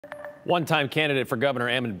One-time candidate for Governor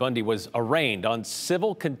Ammon Bundy was arraigned on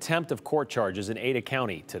civil contempt of court charges in Ada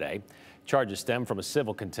County today. Charges stem from a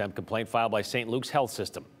civil contempt complaint filed by St. Luke's Health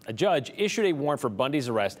System. A judge issued a warrant for Bundy's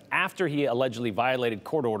arrest after he allegedly violated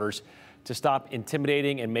court orders to stop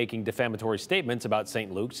intimidating and making defamatory statements about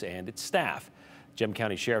St. Luke's and its staff. Gem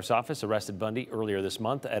County Sheriff's Office arrested Bundy earlier this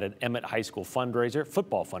month at an Emmett High School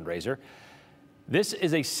football fundraiser. This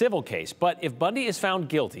is a civil case, but if Bundy is found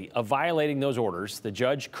guilty of violating those orders, the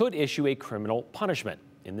judge could issue a criminal punishment.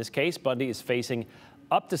 In this case, Bundy is facing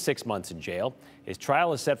up to 6 months in jail. His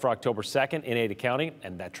trial is set for October 2nd in Ada County,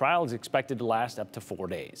 and that trial is expected to last up to 4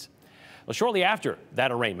 days. Well, shortly after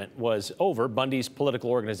that arraignment was over, Bundy's political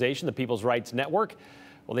organization, the People's Rights Network,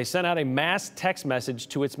 well, they sent out a mass text message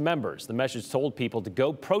to its members. The message told people to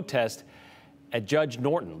go protest at Judge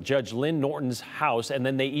Lynn Norton's house, and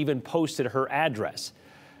then they even posted her address.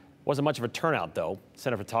 Wasn't much of a turnout, though.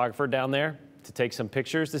 Sent a photographer down there to take some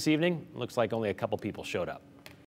pictures this evening. Looks like only a couple people showed up.